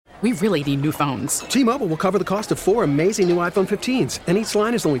We really need new phones. T-Mobile will cover the cost of 4 amazing new iPhone 15s, and each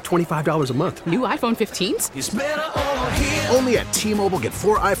line is only $25 a month. New iPhone 15s? It's better over here. Only at T-Mobile, get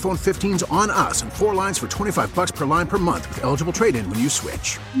 4 iPhone 15s on us and 4 lines for $25 per line per month with eligible trade-in when you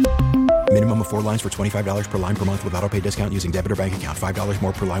switch. Minimum of 4 lines for $25 per line per month with autopay discount using debit or bank account. $5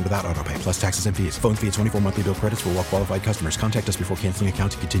 more per line without autopay, plus taxes and fees. Phone fee at 24 monthly bill credits for well-qualified customers. Contact us before canceling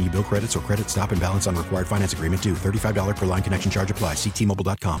account to continue bill credits or credit stop and balance on required finance agreement due. $35 per line connection charge applies. See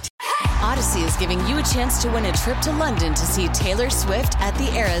T-Mobile.com. Odyssey is giving you a chance to win a trip to London to see Taylor Swift at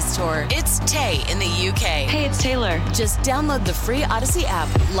the Eras Tour. It's Tay in the UK. Hey, it's Taylor. Just download the free Odyssey app,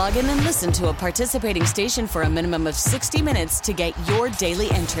 log in and listen to a participating station for a minimum of 60 minutes to get your daily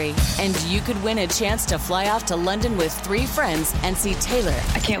entry. And you could win a chance to fly off to London with 3 friends and see Taylor.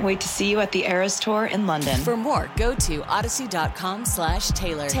 I can't wait to see you at the Eras Tour in London. For more, go to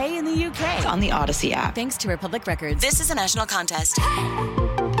odyssey.com/Taylor. Tay in the UK. It's on the Odyssey app. Thanks to Republic Records. This is a national contest.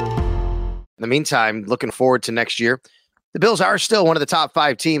 In the meantime, looking forward to next year. The Bills are still one of the top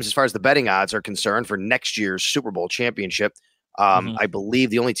 5 teams as far as the betting odds are concerned for next year's Super Bowl championship. I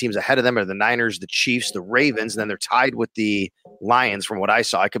believe the only teams ahead of them are the Niners, the Chiefs, the Ravens, and then they're tied with the Lions from what I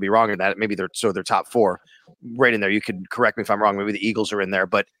saw. I could be wrong in that. Maybe they're top 4 right in there. You could correct me if I'm wrong. Maybe the Eagles are in there,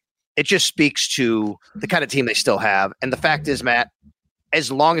 but it just speaks to the kind of team they still have. And the fact is, Matt,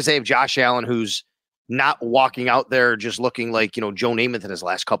 as long as they have Josh Allen, who's not walking out there just looking like, Joe Namath in his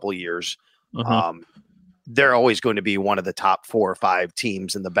last couple of years, they're always going to be one of the top 4 or 5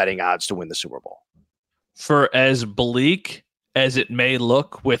 teams in the betting odds to win the Super Bowl. For as bleak as it may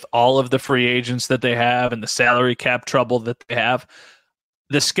look with all of the free agents that they have and the salary cap trouble that they have,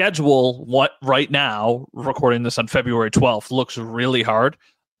 the schedule, right now, recording this on February 12th, looks really hard.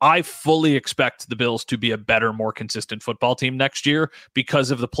 I fully expect the Bills to be a better, more consistent football team next year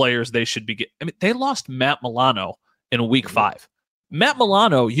because of the players they should be getting. I mean, they lost Matt Milano in week 5. Matt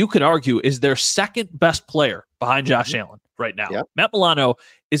Milano, you could argue, is their second best player behind Josh Allen right now. Yep. Matt Milano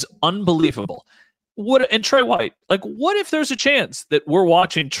is unbelievable. And Trey White, what if there's a chance that we're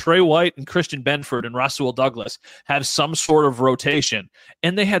watching Trey White and Christian Benford and Rasul Douglas have some sort of rotation?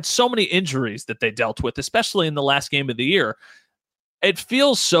 And they had so many injuries that they dealt with, especially in the last game of the year. It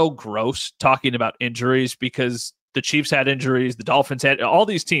feels so gross talking about injuries because the Chiefs had injuries, the Dolphins had, all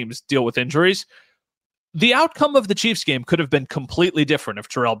these teams deal with injuries. The outcome of the Chiefs game could have been completely different if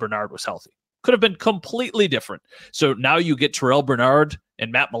Terrell Bernard was healthy. Could have been completely different. So now you get Terrell Bernard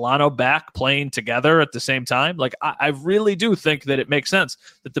and Matt Milano back playing together at the same time. I really do think that it makes sense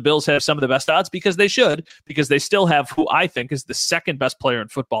that the Bills have some of the best odds because they should, because they still have who I think is the second best player in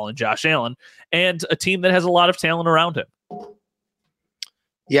football in Josh Allen and a team that has a lot of talent around him.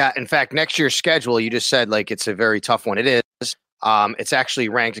 Yeah, in fact, next year's schedule, you just said it's a very tough one. It is. It's actually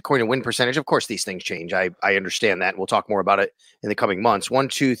ranked according to win percentage. Of course, these things change. I understand that. And we'll talk more about it in the coming months. 1,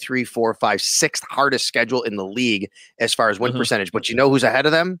 2, 3, 4, 5, 6th hardest schedule in the league as far as win percentage. But you know who's ahead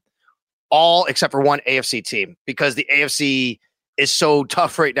of them? All except for one AFC team, because the AFC is so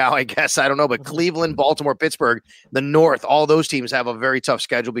tough right now, I guess. I don't know, but Cleveland, Baltimore, Pittsburgh, the North, all those teams have a very tough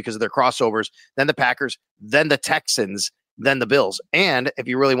schedule because of their crossovers. Then the Packers, then the Texans, then the Bills. And if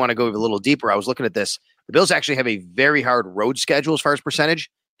you really want to go a little deeper, I was looking at this. The Bills actually have a very hard road schedule as far as percentage.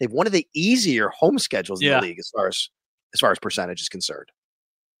 They have one of the easier home schedules in the league as far as percentage is concerned.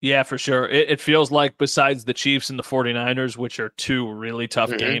 Yeah, for sure. It feels like besides the Chiefs and the 49ers, which are 2 really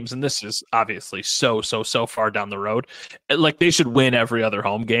tough games, and this is obviously so far down the road, they should win every other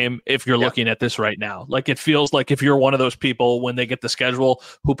home game if you're looking at this right now. It feels like if you're one of those people when they get the schedule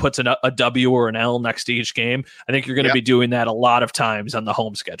who puts a W or an L next to each game, I think you're going to be doing that a lot of times on the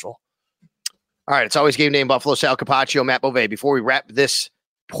home schedule. All right, it's always game day in Buffalo. Sal Capaccio, Matt Bove. Before we wrap this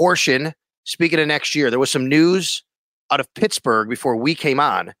portion, speaking of next year, there was some news out of Pittsburgh before we came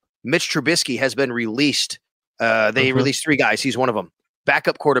on. Mitch Trubisky has been released. They released 3 guys. He's one of them.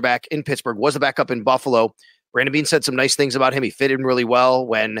 Backup quarterback in Pittsburgh, was the backup in Buffalo. Brandon Beane said some nice things about him. He fit in really well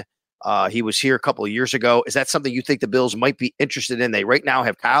when he was here a couple of years ago. Is that something you think the Bills might be interested in? They right now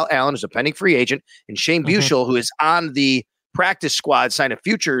have Kyle Allen as a pending free agent and Shane Buechel, who is on the practice squad, signed a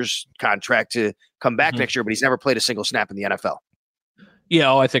futures contract to come back next year, but he's never played a single snap in the NFL.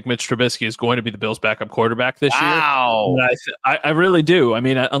 Yeah, I think Mitch Trubisky is going to be the Bills' backup quarterback this year. Wow. I really do. I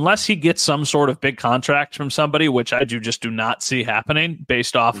mean, unless he gets some sort of big contract from somebody, which I just do not see happening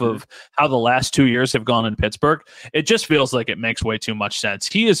based off of how the last 2 years have gone in Pittsburgh, it just feels like it makes way too much sense.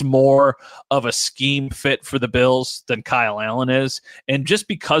 He is more of a scheme fit for the Bills than Kyle Allen is. And just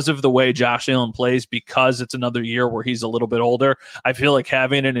because of the way Josh Allen plays, because it's another year where he's a little bit older, I feel like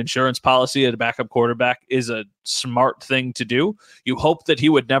having an insurance policy at a backup quarterback is a smart thing to do. You hope hope that he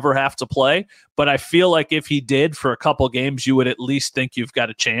would never have to play, but I feel like if he did for a couple games, you would at least think you've got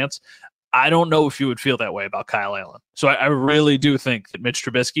a chance. I don't know if you would feel that way about Kyle Allen. So I really do think that Mitch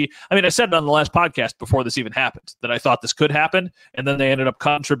Trubisky, I mean, I said it on the last podcast before this even happened, that I thought this could happen, and then they ended up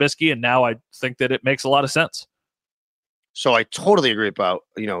cutting Trubisky, and now I think that it makes a lot of sense. So I totally agree about,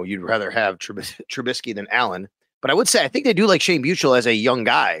 you'd rather have Trubisky than Allen. But I would say I think they do like Shane Buechele as a young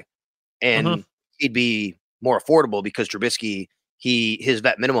guy, and he'd be more affordable because Trubisky, his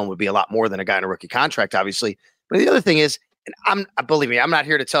vet minimum would be a lot more than a guy in a rookie contract, obviously. But the other thing is, and believe me, I'm not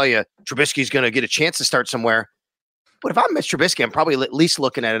here to tell you Trubisky's going to get a chance to start somewhere. But if I'm Mitch Trubisky, I'm probably at least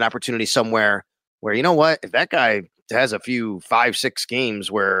looking at an opportunity somewhere where, you know what, if that guy has a few 5-6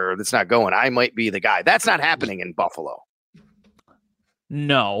 games where it's not going, I might be the guy. That's not happening in Buffalo.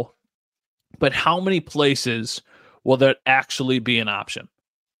 No, but how many places will that actually be an option?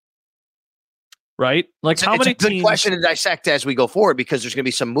 Right? Like how many it's a good teams? Question to dissect as we go forward because there's going to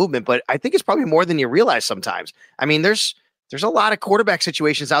be some movement, but I think it's probably more than you realize sometimes. I mean, there's a lot of quarterback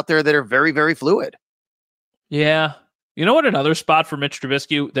situations out there that are very, very fluid. Yeah. You know what another spot for Mitch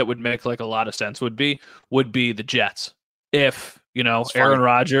Trubisky that would make like a lot of sense would be the Jets. If, Aaron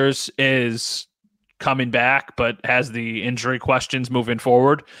Rodgers is coming back but has the injury questions moving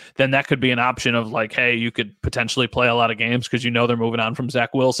forward, then that could be an option of like, hey, you could potentially play a lot of games because they're moving on from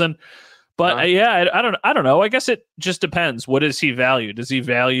Zach Wilson. But I don't know. I guess it just depends. What does he value? Does he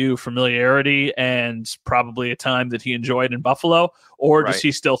value familiarity and probably a time that he enjoyed in Buffalo? Or does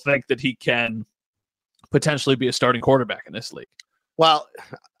he still think that he can potentially be a starting quarterback in this league? Well,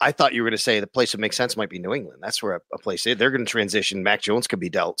 I thought you were going to say the place that makes sense might be New England. That's where a place is. They're going to transition. Mac Jones could be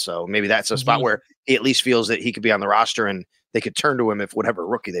dealt. So maybe that's a spot where he at least feels that he could be on the roster and they could turn to him if whatever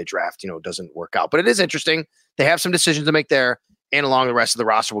rookie they draft, doesn't work out. But it is interesting. They have some decisions to make there. And along the rest of the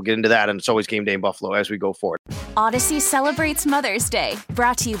roster, we'll get into that. And it's always game day in Buffalo as we go forward. Odyssey celebrates Mother's Day,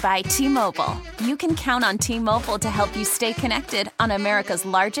 brought to you by T-Mobile. You can count on T-Mobile to help you stay connected on America's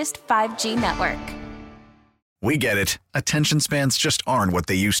largest 5G network. We get it. Attention spans just aren't what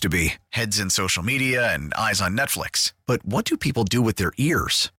they used to be. Heads in social media and eyes on Netflix. But what do people do with their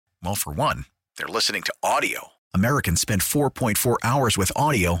ears? Well, for one, they're listening to audio. Americans spend 4.4 hours with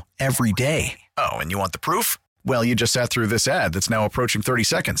audio every day. Oh, and you want the proof? Well, you just sat through this ad that's now approaching 30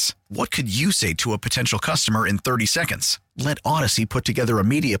 seconds. What could you say to a potential customer in 30 seconds? Let Odyssey put together a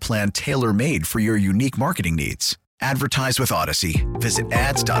media plan tailor-made for your unique marketing needs. Advertise with Odyssey. Visit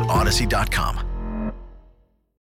ads.odyssey.com.